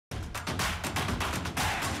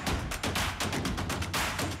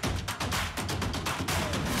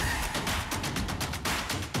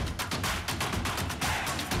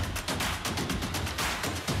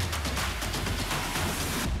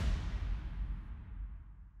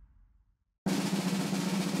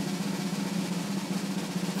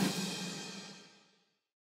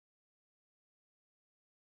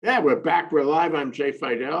Yeah, we're back. We're live. I'm Jay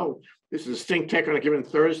Fidell. This is ThinkTech on a given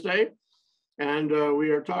Thursday. And we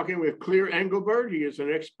are talking with Clear Englebert. He is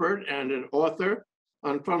an expert and an author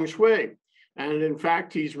on Feng Shui. And in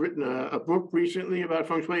fact, he's written a book recently about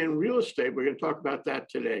Feng Shui and real estate. We're going to talk about that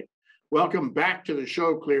today. Welcome back to the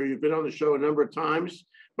show, Clear. You've been on the show a number of times,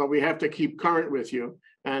 but we have to keep current with you.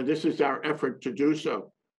 And this is our effort to do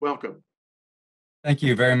so. Welcome. Thank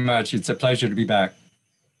you very much. It's a pleasure to be back.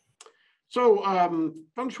 So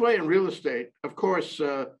Feng Shui and real estate, of course,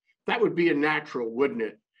 that would be a natural, wouldn't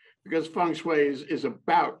it? Because Feng Shui is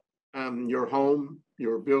about your home,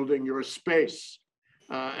 your building, your space,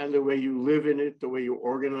 and the way you live in it, the way you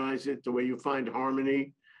organize it, the way you find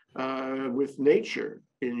harmony with nature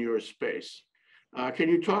in your space. Can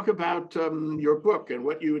you talk about your book and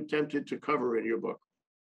what you attempted to cover in your book?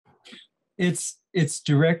 It's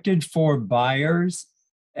directed for buyers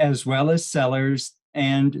as well as sellers,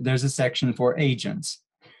 and there's a section for agents.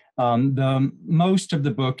 The most of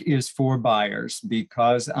the book is for buyers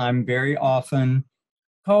because I'm very often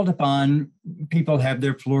called upon. People have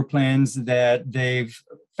their floor plans that they've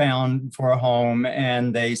found for a home,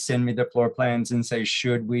 and they send me the floor plans and say,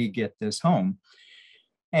 should we get this home?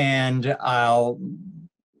 And I'll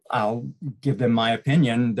give them my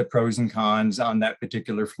opinion, the pros and cons on that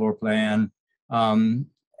particular floor plan. And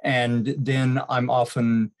then I'm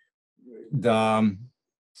often, the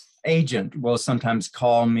agent will sometimes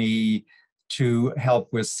call me to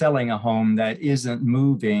help with selling a home that isn't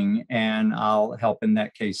moving, and I'll help in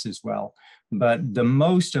that case as well. But the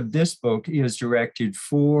most of this book is directed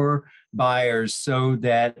for buyers so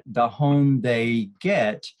that the home they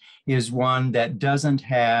get is one that doesn't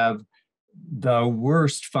have the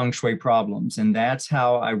worst feng shui problems. And that's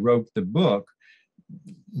how I wrote the book,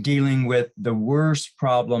 dealing with the worst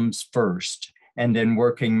problems first and then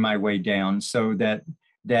working my way down, so that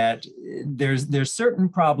there's certain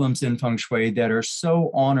problems in feng shui that are so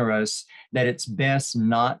onerous that it's best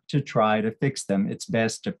not to try to fix them. It's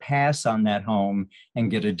best to pass on that home and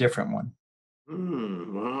get a different one.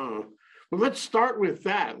 Wow. Well, let's start with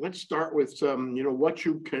that. Let's start with what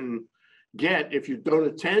you can get if you don't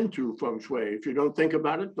attend to feng shui. If you don't think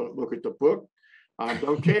about it, don't look at the book,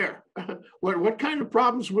 don't care. What kind of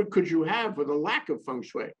problems could you have with a lack of feng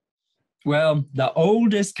shui? Well, the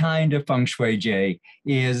oldest kind of feng shui, Jay,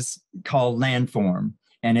 is called landform,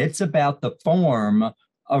 and it's about the form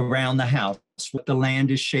around the house, what the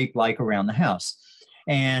land is shaped like around the house.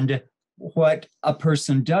 And what a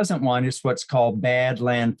person doesn't want is what's called bad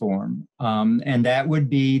landform. And that would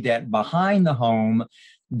be that behind the home,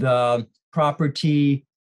 the property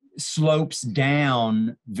slopes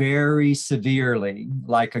down very severely,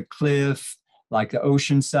 like a cliff, like the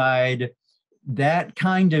ocean side. That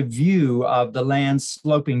kind of view of the land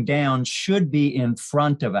sloping down should be in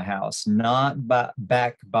front of a house, not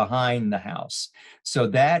back behind the house. So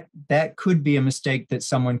that could be a mistake that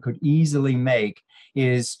someone could easily make,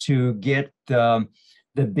 is to get the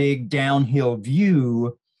big downhill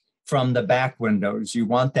view from the back windows. You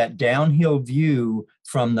want that downhill view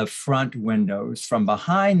from the front windows. From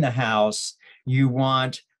behind the house, you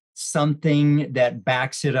want something that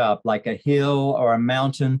backs it up, like a hill or a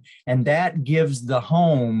mountain, and that gives the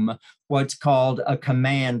home what's called a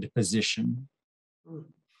command position.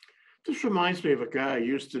 This reminds me of a guy I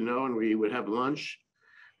used to know, and we would have lunch,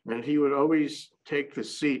 and he would always take the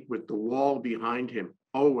seat with the wall behind him,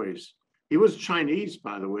 always. He was Chinese,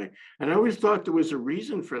 by the way, and I always thought there was a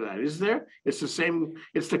reason for that. Is there? It's the same,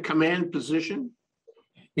 it's the command position?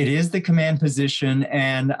 It is the command position,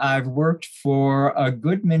 and I've worked for a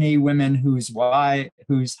good many women whose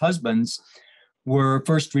husbands were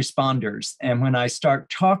first responders. And when I start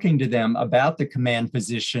talking to them about the command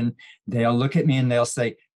position, they'll look at me and they'll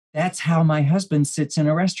say, that's how my husband sits in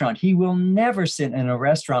a restaurant. He will never sit in a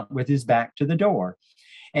restaurant with his back to the door.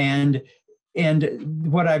 And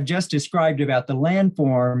what I've just described about the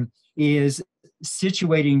landform is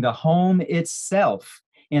situating the home itself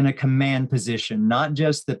in a command position, not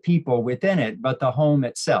just the people within it, but the home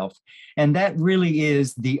itself. And that really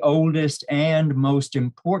is the oldest and most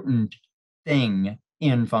important thing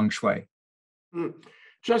in feng shui.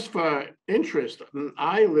 Just for interest,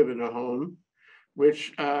 I live in a home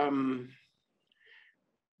which where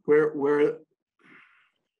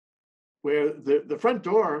the front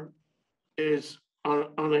door is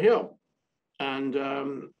on a hill,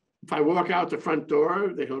 and if I walk out the front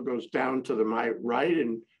door, the hill goes down to my right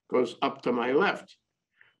and goes up to my left.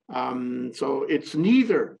 So it's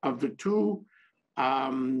neither of the two,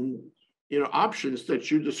 options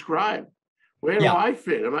that you describe. Where do I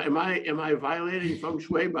fit? Am I violating feng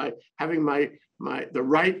shui by having the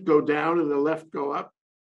right go down and the left go up?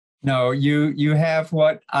 No, you have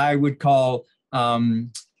what I would call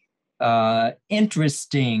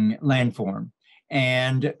interesting landform.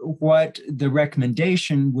 And what the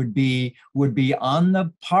recommendation would be on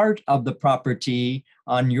the part of the property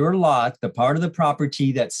on your lot, the part of the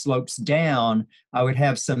property that slopes down, I would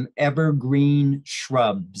have some evergreen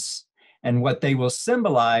shrubs. And what they will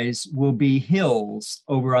symbolize will be hills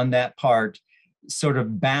over on that part, sort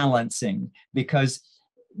of balancing, because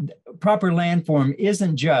proper landform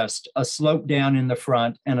isn't just a slope down in the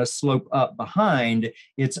front and a slope up behind.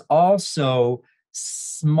 It's also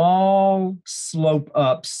small slope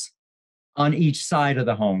ups on each side of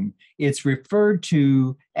the home. It's referred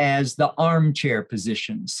to as the armchair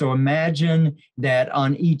position. So imagine that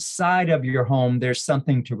on each side of your home, there's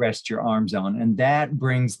something to rest your arms on, and that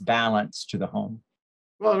brings balance to the home.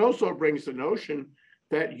 Well, it also brings the notion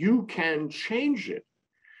that you can change it.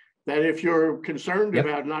 That if you're concerned Yep.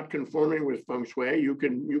 about not conforming with Feng Shui, you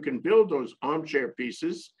can build those armchair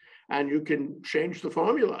pieces and you can change the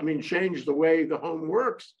formula. I mean, change the way the home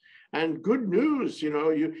works. And good news,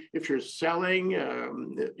 if you're selling,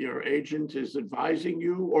 your agent is advising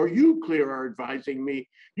you, or you, Clear, are advising me,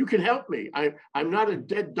 you can help me. I'm not a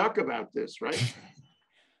dead duck about this, right?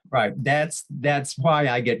 Right. That's why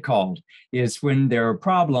I get called, is when there are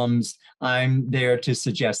problems, I'm there to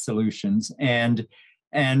suggest solutions. And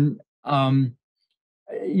I've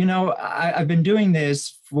been doing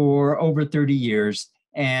this for over 30 years,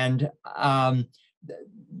 and the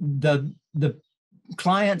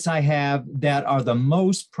clients I have that are the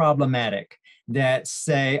most problematic, that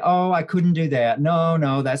say, oh, I couldn't do that.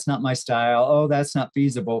 No, that's not my style. Oh, that's not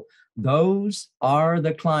feasible. Those are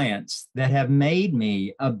the clients that have made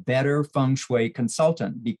me a better Feng Shui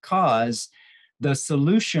consultant, because the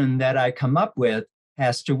solution that I come up with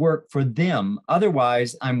has to work for them.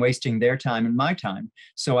 Otherwise, I'm wasting their time and my time.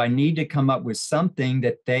 So I need to come up with something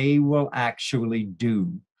that they will actually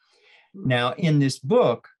do. Now, in this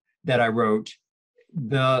book that I wrote,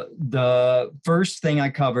 the first thing I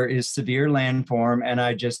cover is severe landform, and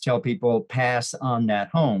I just tell people pass on that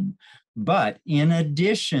home. But in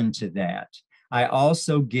addition to that, I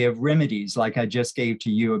also give remedies, like I just gave to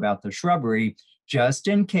you about the shrubbery, just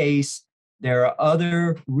in case there are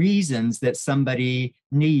other reasons that somebody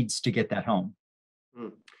needs to get that home.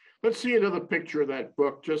 Let's see another picture of that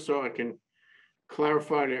book, just so I can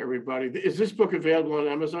clarify to everybody. Is this book available on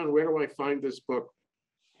Amazon? Where do I find this book?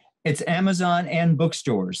 It's Amazon and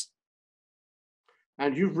bookstores.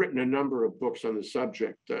 And you've written a number of books on the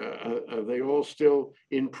subject. Are they all still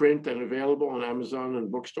in print and available on Amazon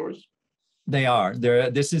and bookstores? They are.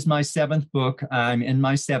 This is my 7th book. I'm in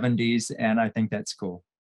my 70s, and I think that's cool.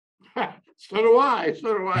 So do I,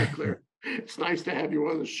 Clear. It's nice to have you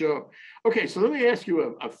on the show. Okay, so let me ask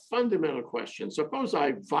you a fundamental question. Suppose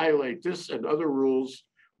I violate this and other rules,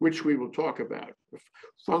 which we will talk about,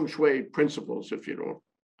 Feng Shui principles, if you don't.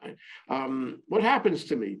 What happens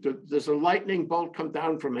to me? Does a lightning bolt come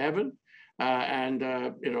down from heaven and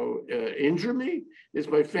injure me? Is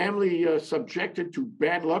my family subjected to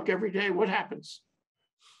bad luck every day? What happens?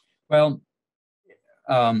 Well,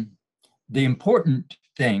 the important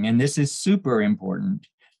thing, and this is super important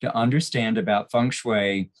to understand about Feng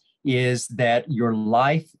Shui, is that your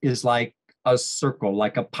life is like a circle,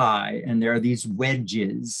 like a pie, and there are these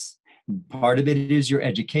wedges. Part of it is your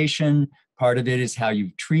education, part of it is how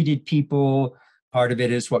you've treated people, part of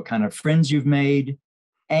it is what kind of friends you've made,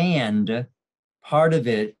 and part of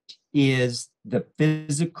it is the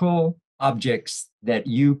physical objects that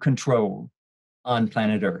you control on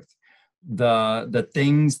planet Earth. The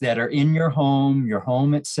things that are in your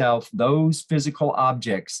home itself, those physical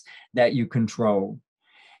objects that you control.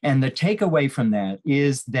 And the takeaway from that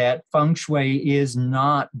is that Feng Shui is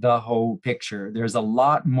not the whole picture. There's a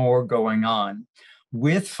lot more going on.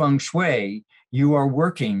 With Feng Shui, you are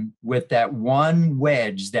working with that one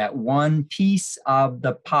wedge, that one piece of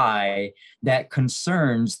the pie that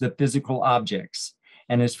concerns the physical objects.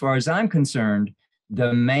 And as far as I'm concerned,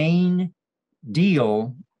 the main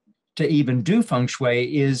deal to even do Feng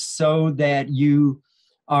Shui is so that you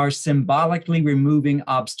are symbolically removing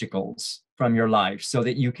obstacles from your life so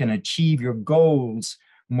that you can achieve your goals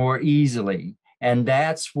more easily. And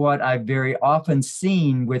that's what I've very often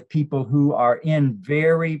seen with people who are in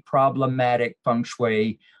very problematic Feng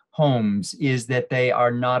Shui homes, is that they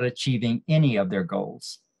are not achieving any of their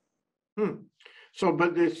goals. So,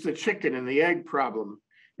 but it's the chicken and the egg problem.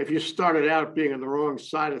 If you started out being on the wrong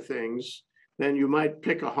side of things, then you might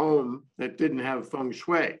pick a home that didn't have Feng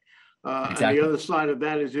Shui. Exactly. And the other side of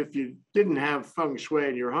that is if you didn't have Feng Shui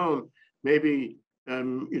in your home, maybe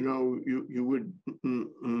you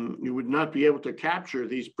would not be able to capture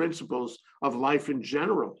these principles of life in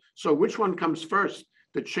general. So which one comes first,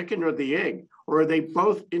 the chicken or the egg, or are they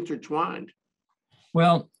both intertwined?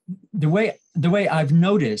 Well, the way I've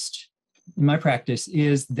noticed in my practice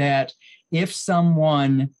is that if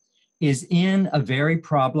someone is in a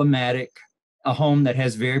home that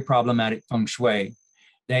has very problematic feng shui,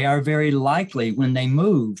 they are very likely when they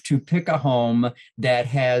move to pick a home that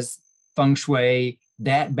has feng shui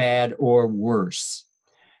that bad or worse.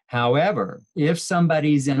 However, if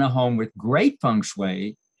somebody's in a home with great feng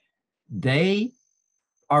shui, they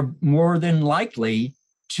are more than likely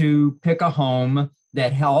to pick a home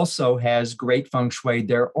that also has great feng shui.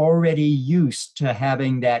 They're already used to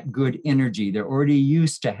having that good energy. They're already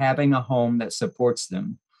used to having a home that supports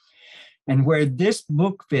them. And where this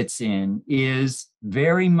book fits in is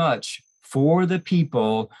very much for the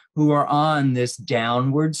people who are on this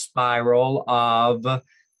downward spiral of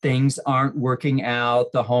things aren't working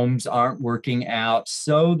out, the homes aren't working out,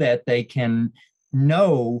 so that they can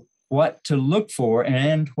know what to look for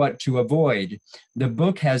and what to avoid. The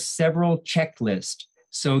book has several checklists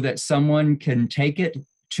so that someone can take it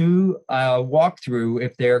to a walkthrough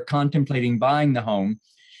if they're contemplating buying the home.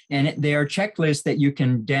 And they are checklists that you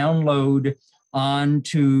can download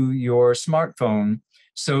onto your smartphone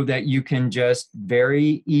so that you can just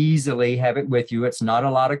very easily have it with you. It's not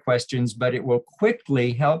a lot of questions, but it will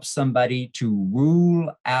quickly help somebody to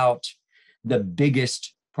rule out the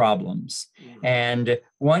biggest problems. And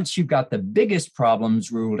once you've got the biggest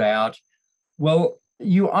problems ruled out, well,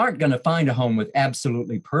 you aren't going to find a home with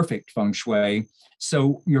absolutely perfect feng shui.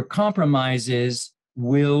 So your compromises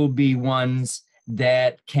will be ones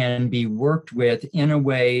that can be worked with in a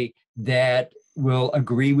way that will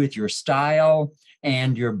agree with your style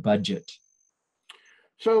and your budget.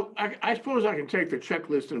 So I suppose I can take the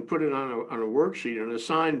checklist and put it on a worksheet and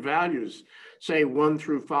assign values, say 1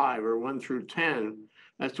 through 5 or 1 through 10,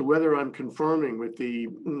 as to whether I'm conforming with the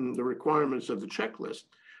requirements of the checklist.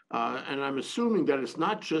 And I'm assuming that it's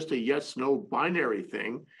not just a yes/no binary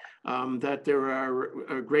thing, that there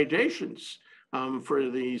are gradations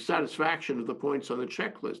for the satisfaction of the points on the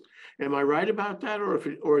checklist. Am I right about that,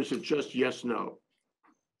 or is it just yes/no?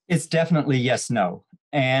 It's definitely yes/no.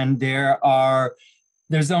 And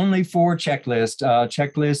there's only 4 checklists.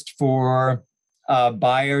 Checklist for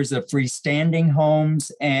buyers of freestanding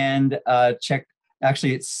homes and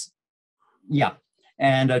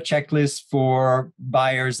and a checklist for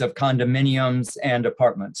buyers of condominiums and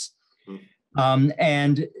apartments.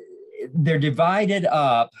 And they're divided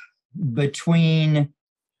up between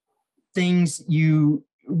things you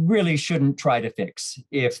really shouldn't try to fix.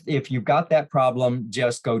 If you've got that problem,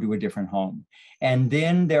 just go to a different home. And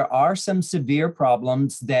then there are some severe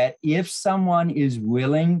problems that if someone is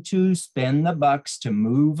willing to spend the bucks to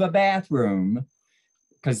move a bathroom,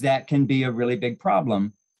 because that can be a really big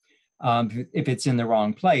problem, if it's in the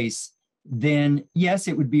wrong place, then yes,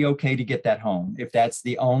 it would be okay to get that home if that's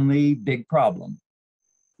the only big problem.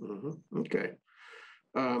 Okay.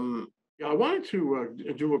 I wanted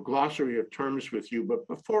to do a glossary of terms with you, but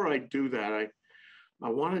before I do that, I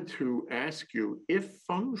wanted to ask you if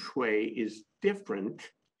feng shui is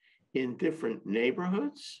different in different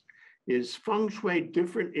neighborhoods. Is feng shui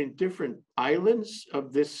different in different islands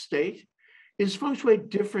of this state? Is feng shui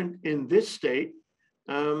different in this state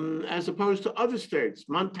as opposed to other states?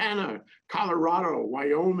 Montana, Colorado,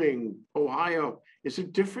 Wyoming, Ohio, is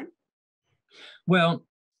it different? Well,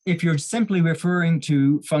 if you're simply referring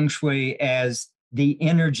to feng shui as the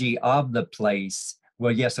energy of the place,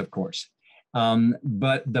 well, yes, of course.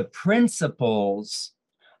 But the principles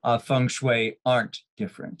of feng shui aren't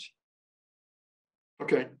different.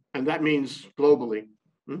 Okay, and that means globally.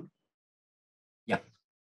 Yeah.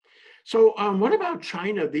 So what about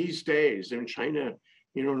China these days? In China,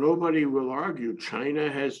 nobody will argue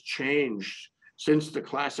China has changed since the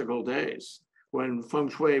classical days, when feng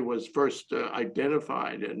shui was first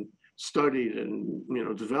identified and studied and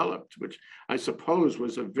developed, which I suppose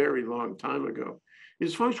was a very long time ago.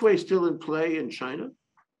 Is feng shui still in play in China?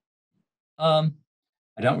 I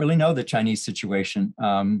don't really know the Chinese situation.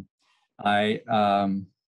 I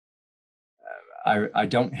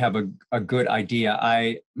don't have a good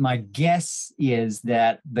idea. My guess is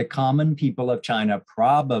that the common people of China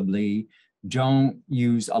probably don't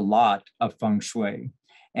use a lot of feng shui,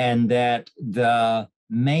 and that the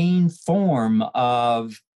main form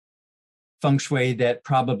of feng shui that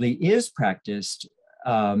probably is practiced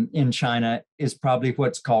in China is probably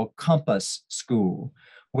what's called compass school,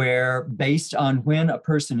 where based on when a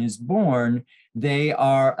person is born, they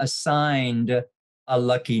are assigned a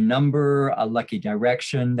lucky number, a lucky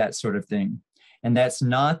direction, that sort of thing. And that's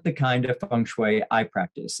not the kind of feng shui I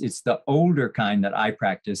practice. It's the older kind that I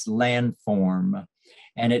practice, landform.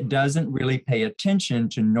 And it doesn't really pay attention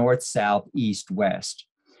to north, south, east, west.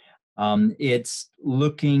 It's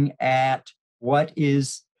looking at what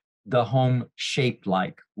is the home shaped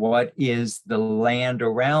like? What is the land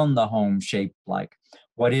around the home shaped like?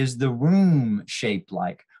 What is the room shaped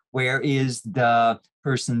like? Where is the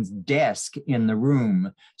person's desk in the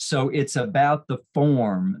room? So it's about the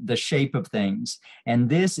form, the shape of things. And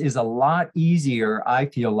this is a lot easier, I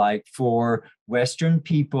feel like, for Western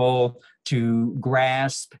people to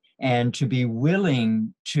grasp and to be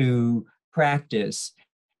willing to practice.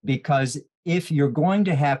 Because if you're going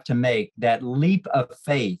to have to make that leap of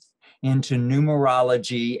faith into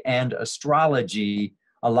numerology and astrology,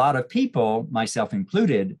 a lot of people, myself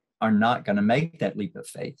included, are not going to make that leap of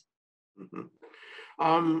faith. Mm-hmm.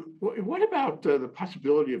 What about the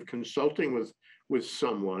possibility of consulting with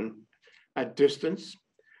someone at distance,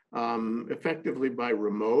 effectively by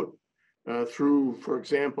remote, through, for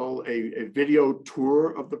example, a video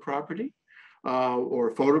tour of the property,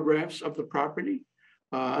 or photographs of the property,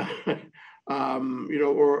 or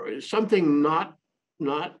something not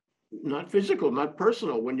physical, not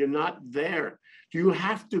personal, when you're not there? Do you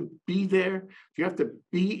have to be there? Do you have to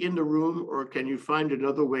be in the room, or can you find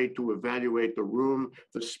another way to evaluate the room,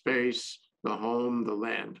 the space, the home, the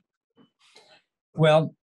land?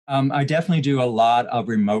 Well, I definitely do a lot of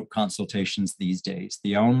remote consultations these days.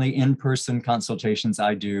 The only in-person consultations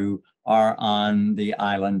I do are on the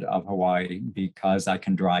island of Hawaii because I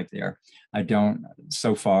can drive there.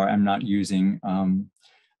 So far, I'm not using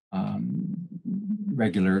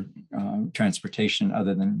regular transportation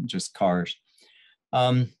other than just cars.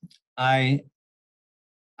 I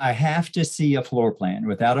have to see a floor plan.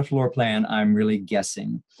 Without a floor plan, I'm really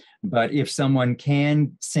guessing. But if someone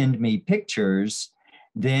can send me pictures,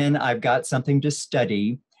 then I've got something to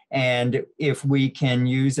study. And if we can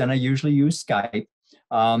use, and I usually use Skype,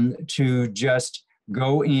 to just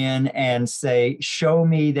go in and say, show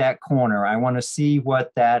me that corner. I want to see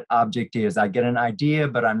what that object is. I get an idea,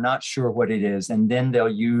 but I'm not sure what it is. And then they'll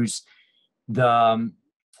use the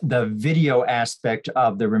video aspect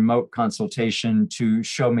of the remote consultation to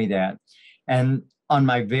show me that. And on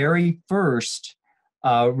my very first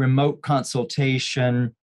remote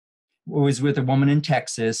consultation was with a woman in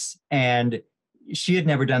Texas, and she had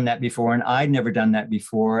never done that before, and I'd never done that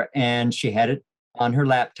before. And she had it on her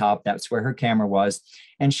laptop. That's where her camera was.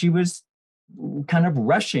 And she was kind of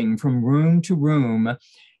rushing from room to room.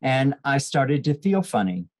 And I started to feel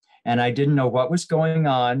funny. And I didn't know what was going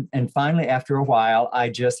on. And finally, after a while, I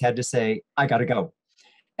just had to say, I got to go.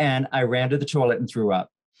 And I ran to the toilet and threw up.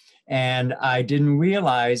 And I didn't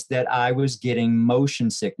realize that I was getting motion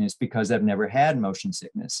sickness because I've never had motion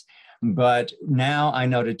sickness. But now I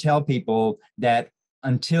know to tell people that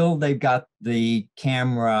until they've got the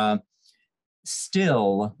camera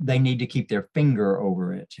still, they need to keep their finger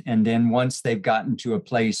over it. And then once they've gotten to a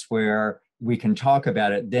place where we can talk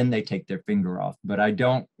about it, then they take their finger off. But I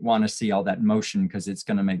don't want to see all that motion because it's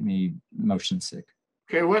going to make me motion sick.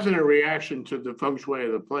 Okay, it wasn't a reaction to the feng shui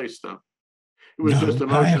of the place, though. It was just a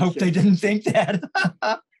motion. I hope they didn't think that.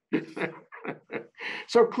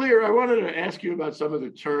 So, Clear, I wanted to ask you about some of the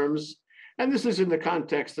terms. And this is in the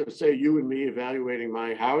context of, say, you and me evaluating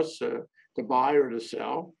my house to buy or to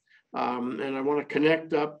sell. And I want to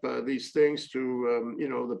connect up these things to,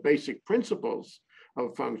 the basic principles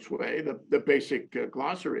of feng shui, the basic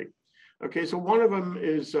glossary. Okay, so one of them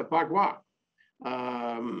is bagua.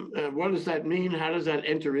 And what does that mean? How does that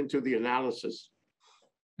enter into the analysis?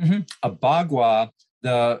 Mm-hmm. A bagua,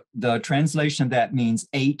 the translation of that means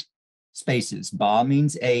 8 spaces. Ba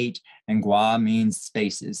means 8 and gua means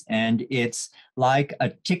spaces. And it's like a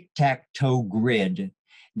tic-tac-toe grid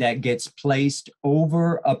that gets placed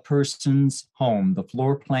over a person's home, the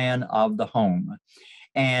floor plan of the home.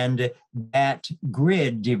 And that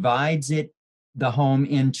grid divides the home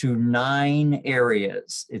into 9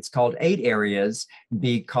 areas. It's called 8 areas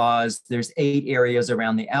because there's 8 areas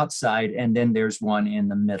around the outside and then there's one in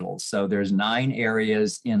the middle. So there's 9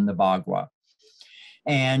 areas in the bagua.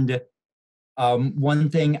 And one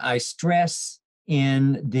thing I stress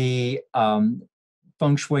in the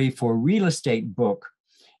Feng Shui for Real Estate book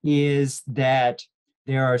is that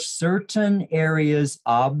there are certain areas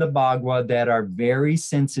of the bagua that are very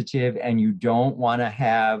sensitive and you don't want to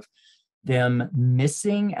have them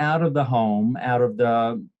missing out of the home, out of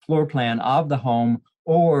the floor plan of the home,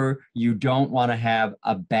 or you don't want to have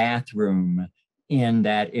a bathroom in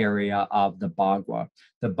that area of the bagua.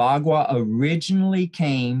 The bagua originally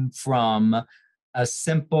came from a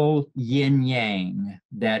simple yin yang,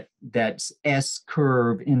 that's S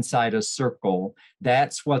curve inside a circle.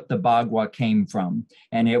 That's what the bagua came from.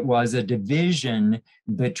 And it was a division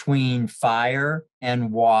between fire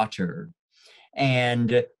and water.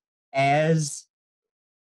 And as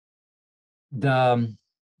the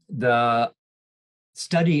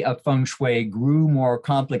study of Feng Shui grew more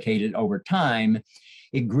complicated over time,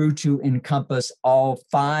 it grew to encompass all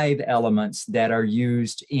 5 elements that are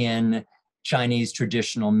used in Chinese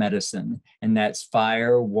traditional medicine. And that's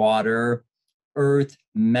fire, water, earth,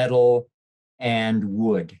 metal, and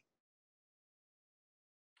wood.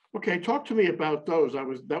 Okay, talk to me about those.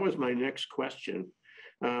 That was my next question.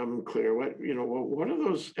 Clear, what do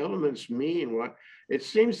those elements mean? What it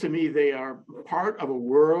seems to me they are part of a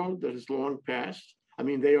world that has long passed. I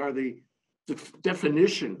mean, they are the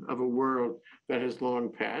definition of a world that has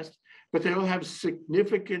long passed, but they all have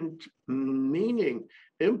significant meaning,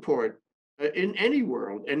 import in any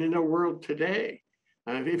world and in a world today.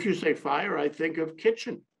 If you say fire, I think of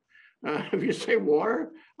kitchen. If you say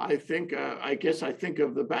water, I guess I think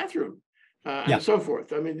of the bathroom and so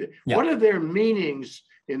forth. I mean, what are their meanings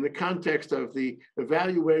in the context of the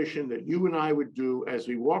evaluation that you and I would do as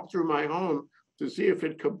we walk through my home to see if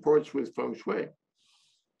it comports with Feng Shui?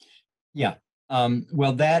 Yeah.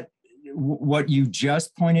 Well, what you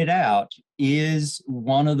just pointed out is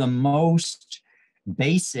one of the most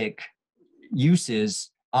basic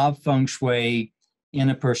uses of Feng Shui in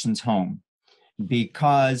a person's home,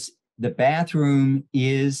 because the bathroom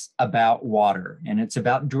is about water and it's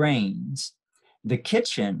about drains. The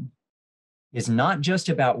kitchen is not just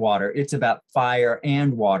about water, it's about fire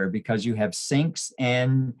and water, because you have sinks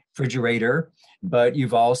and refrigerator, but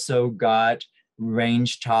you've also got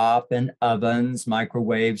range top and ovens,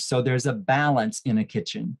 microwaves. So there's a balance in a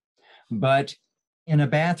kitchen. But in a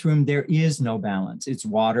bathroom, there is no balance. It's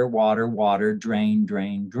water, water, water, drain,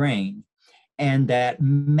 drain, drain. And that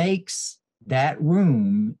makes that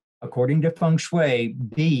room, according to Feng Shui,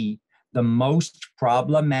 be the most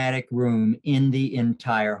problematic room in the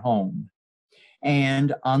entire home.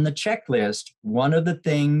 And on the checklist, one of the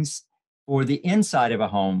things for the inside of a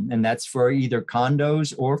home, and that's for either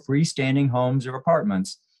condos or freestanding homes or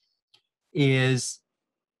apartments, is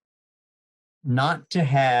not to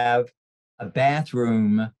have a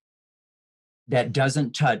bathroom that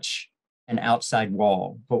doesn't touch an outside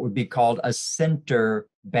wall, what would be called a center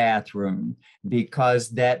bathroom,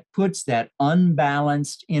 because that puts that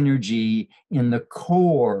unbalanced energy in the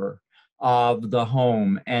core of the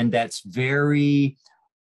home, and that's very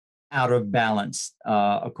out of balance,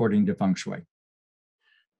 according to Feng Shui.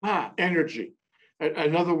 Energy.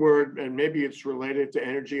 Another word, and maybe it's related to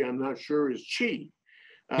energy, I'm not sure, is qi.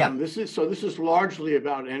 This is largely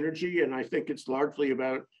about energy, and I think it's largely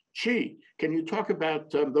about qi. Can you talk about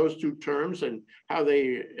those 2 terms and how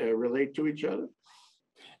they relate to each other?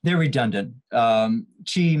 They're redundant.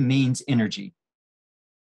 Qi means energy.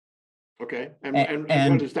 Okay, and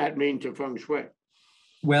what does that mean to Feng Shui?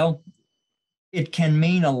 Well, it can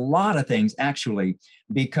mean a lot of things, actually,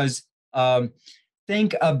 because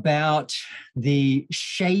think about the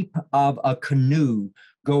shape of a canoe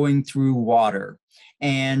going through water,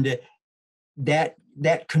 and that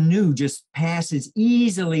canoe just passes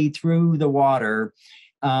easily through the water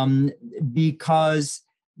because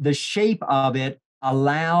the shape of it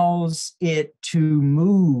allows it to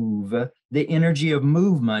move. The energy of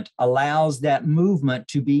movement allows that movement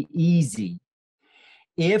to be easy.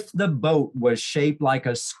 If the boat was shaped like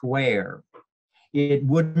a square, it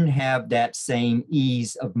wouldn't have that same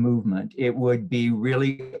ease of movement. It would be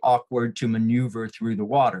really awkward to maneuver through the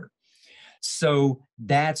water. So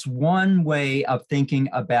that's one way of thinking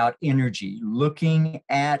about energy, looking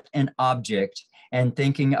at an object and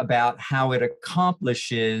thinking about how it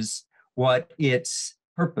accomplishes what its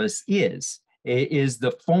purpose is. It is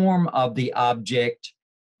the form of the object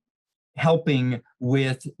helping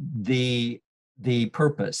with the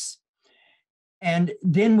purpose. And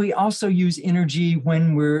then we also use energy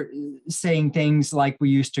when we're saying things like we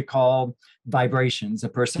used to call vibrations. A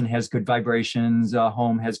person has good vibrations, a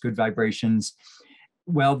home has good vibrations.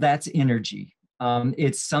 Well, that's energy.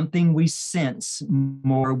 It's something we sense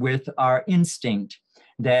more with our instinct,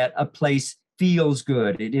 that a place feels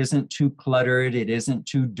good. It isn't too cluttered. It isn't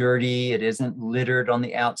too dirty. It isn't littered on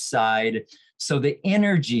the outside. So the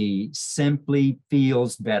energy simply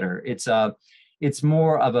feels better. It's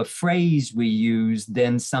more of a phrase we use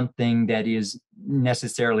than something that is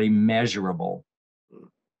necessarily measurable.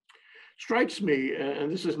 Strikes me,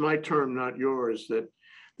 and this is my term, not yours, that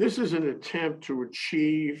this is an attempt to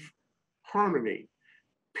achieve harmony,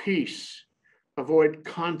 peace, avoid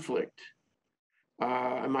conflict,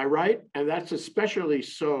 Am I right? And that's especially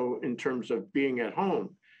so in terms of being at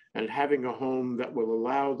home and having a home that will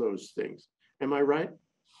allow those things. Am I right?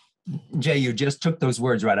 Jay, you just took those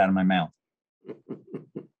words right out of my mouth.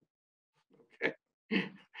 Okay.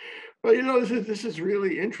 Well, this is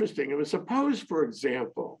really interesting. I mean, suppose, for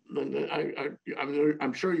example, and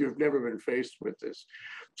I'm sure you've never been faced with this.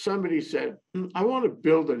 Somebody said, I want to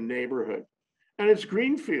build a neighborhood, and it's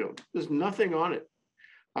greenfield. There's nothing on it.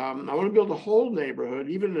 I want to build a whole neighborhood,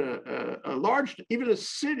 even even a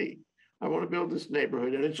city. I want to build this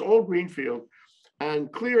neighborhood, and it's all greenfield.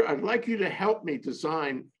 And Clear, I'd like you to help me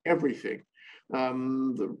design everything.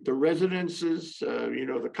 The residences,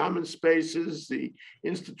 the common spaces, the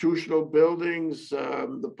institutional buildings,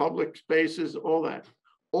 the public spaces, all that,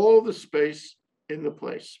 all the space in the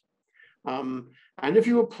place. And if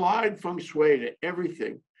you applied Feng Shui to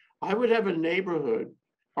everything, I would have a neighborhood,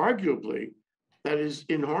 arguably, that is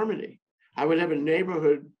in harmony. I would have a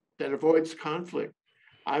neighborhood that avoids conflict.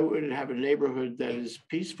 I would have a neighborhood that is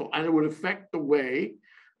peaceful, and it would affect the way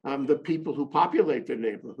the people who populate the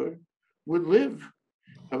neighborhood would live.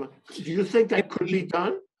 Do you think that could be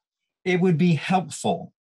done? It would be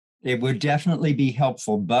helpful. It would definitely be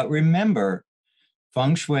helpful. But remember,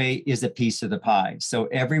 Feng Shui is a piece of the pie. So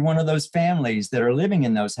every one of those families that are living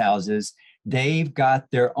in those houses, they've got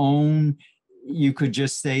their own, you could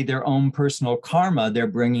just say their own personal karma they're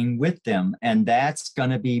bringing with them. And that's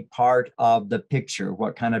going to be part of the picture,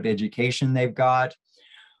 what kind of education they've got,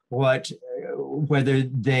 whether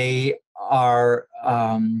they are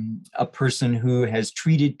a person who has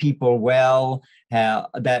treated people well,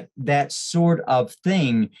 that sort of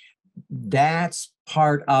thing. That's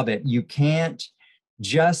part of it. You can't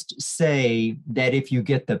just say that if you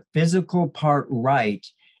get the physical part right,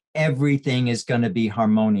 everything is going to be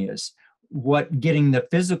harmonious. What getting the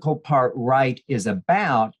physical part right is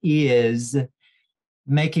about is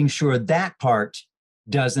making sure that part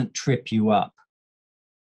doesn't trip you up.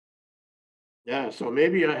 Yeah, so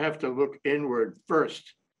maybe I have to look inward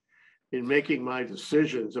first in making my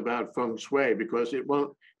decisions about Feng Shui, because it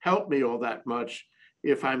won't help me all that much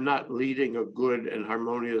if I'm not leading a good and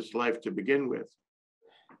harmonious life to begin with.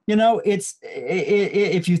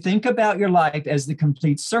 If you think about your life as the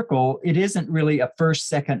complete circle, it isn't really a first,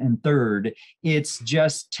 second, and third. It's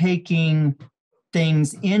just taking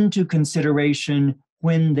things into consideration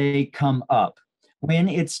when they come up. When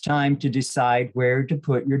it's time to decide where to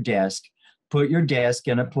put your desk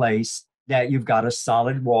in a place that you've got a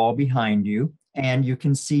solid wall behind you and you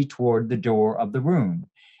can see toward the door of the room.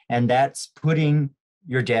 And that's putting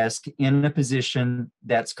your desk in a position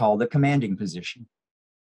that's called the commanding position.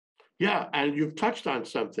 Yeah, and you've touched on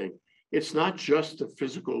something. It's not just the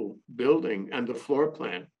physical building and the floor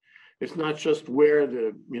plan. It's not just where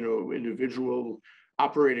the individual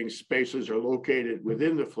operating spaces are located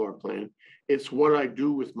within the floor plan. It's what I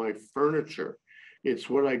do with my furniture. It's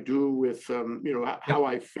what I do with how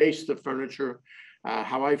I face the furniture,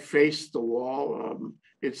 how I face the wall.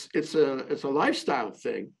 It's a lifestyle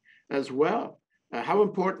thing as well. How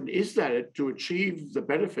important is that to achieve the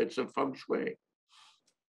benefits of Feng Shui?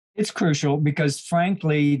 It's crucial because,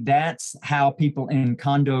 frankly, that's how people in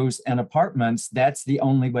condos and apartments, that's the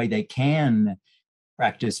only way they can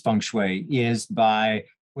practice Feng Shui, is by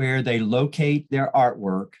where they locate their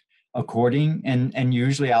artwork according, and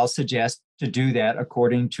usually I'll suggest to do that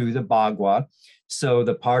according to the bagua. So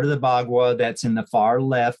the part of the bagua that's in the far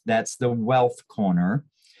left, that's the wealth corner.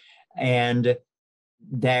 And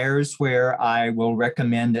there's where I will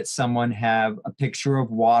recommend that someone have a picture of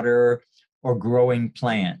water or growing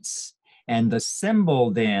plants. And the symbol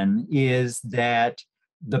then is that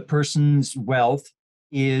the person's wealth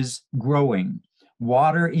is growing.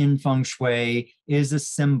 Water in Feng Shui is a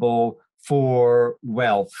symbol for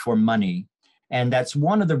wealth, for money. And that's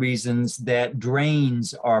one of the reasons that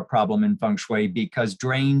drains are a problem in Feng Shui, because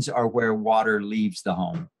drains are where water leaves the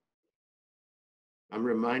home. I'm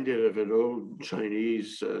reminded of an old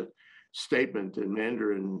Chinese statement in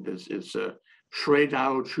Mandarin. It's Shui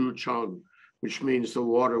Dao Chu Cheng, which means the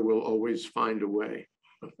water will always find a way.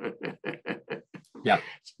 Yeah.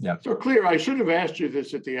 So Clear, I should have asked you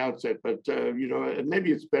this at the outset, but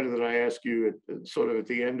maybe it's better that I ask you at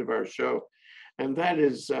the end of our show. And that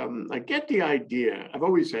is, I get the idea. I've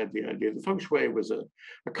always had the idea. The Feng Shui was a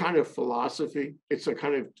kind of philosophy. It's a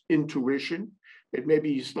kind of intuition. It may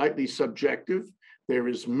be slightly subjective. There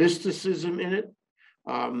is mysticism in it,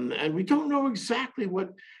 and we don't know exactly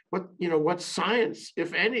what science,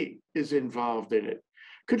 if any, is involved in it.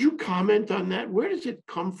 Could you comment on that? Where does it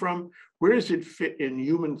come from? Where does it fit in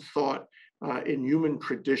human thought, in human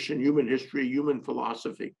tradition, human history, human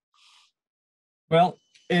philosophy? Well,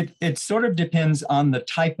 it sort of depends on the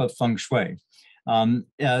type of feng shui.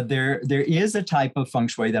 There is a type of feng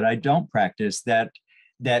shui that I don't practice that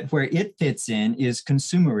where it fits in is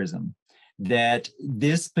consumerism. That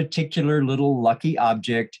this particular little lucky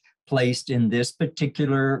object placed in this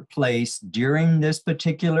particular place during this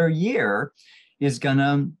particular year is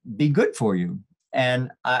gonna be good for you. And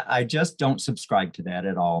I just don't subscribe to that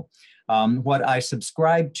at all. What I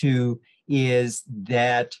subscribe to is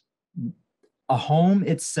that a home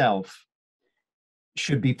itself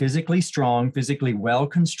should be physically strong, physically well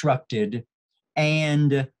constructed,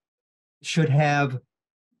 and should have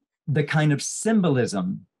the kind of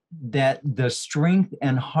symbolism that the strength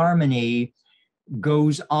and harmony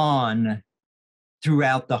goes on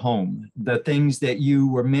throughout the home. The things that you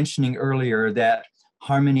were mentioning earlier, that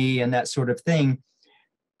harmony and that sort of thing,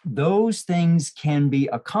 those things can be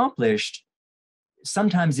accomplished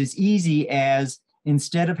sometimes as easy as,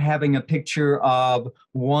 instead of having a picture of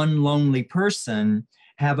one lonely person,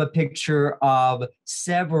 have a picture of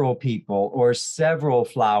several people or several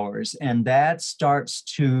flowers. And that starts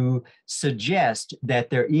to suggest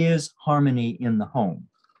that there is harmony in the home.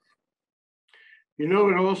 You know,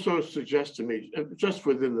 it also suggests to me, just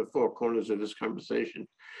within the four corners of this conversation,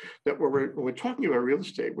 that when we're talking about real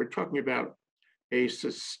estate, we're talking about a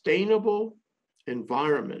sustainable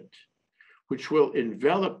environment which will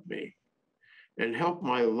envelop me and help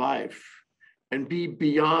my life and be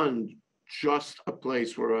beyond just a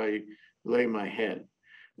place where I lay my head.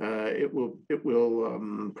 It will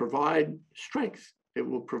provide strength. It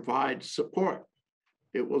will provide support.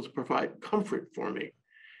 It will provide comfort for me.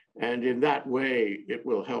 And in that way, it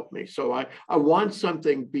will help me. So I want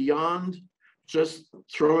something beyond just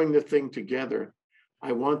throwing the thing together.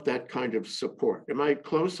 I want that kind of support. Am I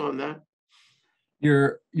close on that?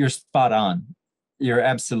 You're spot on. You're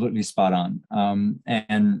absolutely spot on.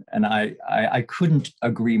 And I couldn't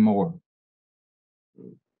agree more.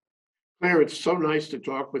 Claire, it's so nice to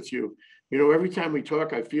talk with you. You know, every time we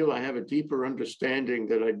talk, I feel I have a deeper understanding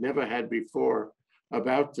that I'd never had before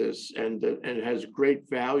about this, and it has great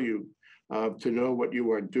value to know what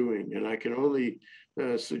you are doing. And I can only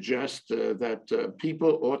suggest that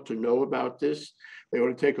people ought to know about this. They ought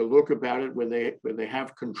to take a look about it when they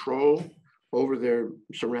have control over their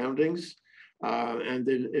surroundings. And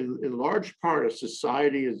in large part, a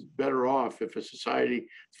society is better off if a society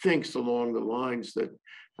thinks along the lines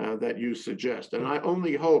that you suggest. And I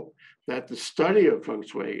only hope that the study of Feng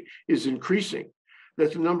Shui is increasing,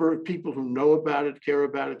 that the number of people who know about it, care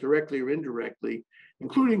about it directly or indirectly,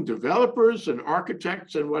 including developers and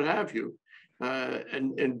architects and what have you,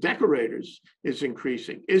 and decorators, is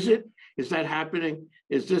increasing. Is that happening?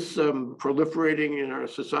 Is this proliferating in our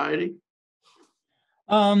society?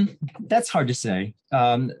 That's hard to say.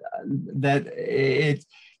 That it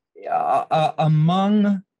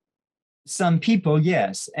among some people,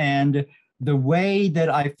 yes. And the way that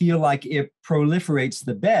I feel like it proliferates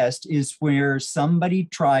the best is where somebody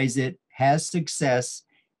tries it, has success,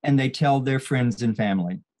 and they tell their friends and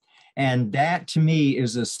family. And that to me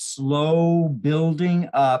is a slow building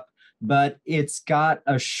up, but it's got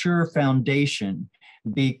a sure foundation,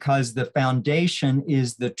 because the foundation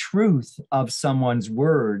is the truth of someone's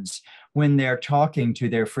words when they're talking to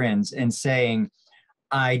their friends and saying,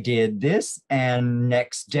 I did this, and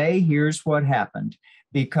next day, here's what happened.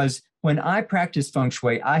 Because when I practice Feng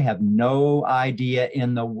Shui, I have no idea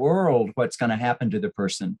in the world what's going to happen to the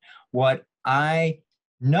person. What I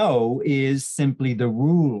know is simply the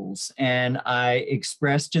rules, and I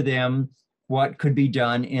express to them what could be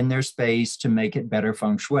done in their space to make it better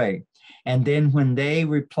Feng Shui. And then when they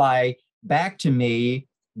reply back to me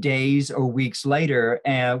days or weeks later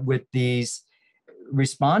with these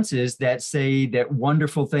responses that say that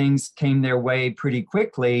wonderful things came their way pretty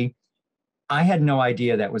quickly, I had no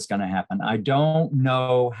idea that was going to happen. I don't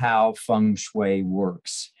know how Feng Shui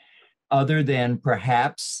works, other than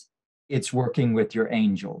perhaps it's working with your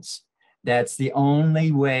angels. That's the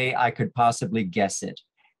only way I could possibly guess it.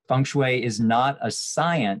 Feng Shui is not a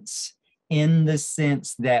science in the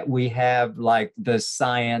sense that we have like the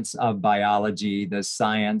science of biology, the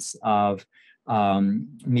science of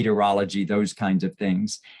meteorology, those kinds of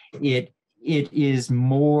things. It is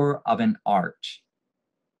more of an art.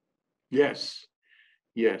 Yes,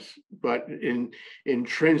 but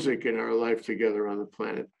intrinsic in our life together on the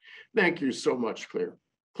planet. Thank you so much, Clear.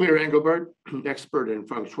 Clear Englebert, expert in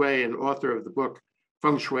Feng Shui and author of the book,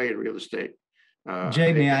 Feng Shui and Real Estate.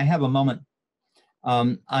 Jay, may I have a moment?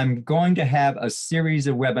 I'm going to have a series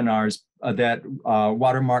of webinars that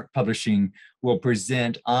Watermark Publishing will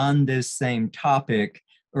present on this same topic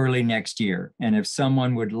early next year. And if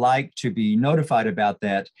someone would like to be notified about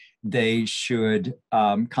that, they should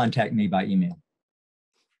contact me by email.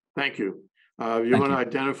 Thank you. You Thank want to you.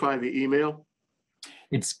 identify the email?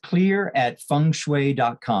 It's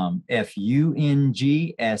clear@fengshui.com,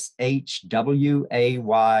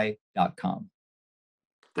 FUNGSHWAY.com.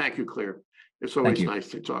 Thank you, Clear. It's always you.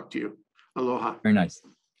 nice to talk to you. Aloha. Very nice.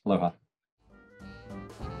 Aloha.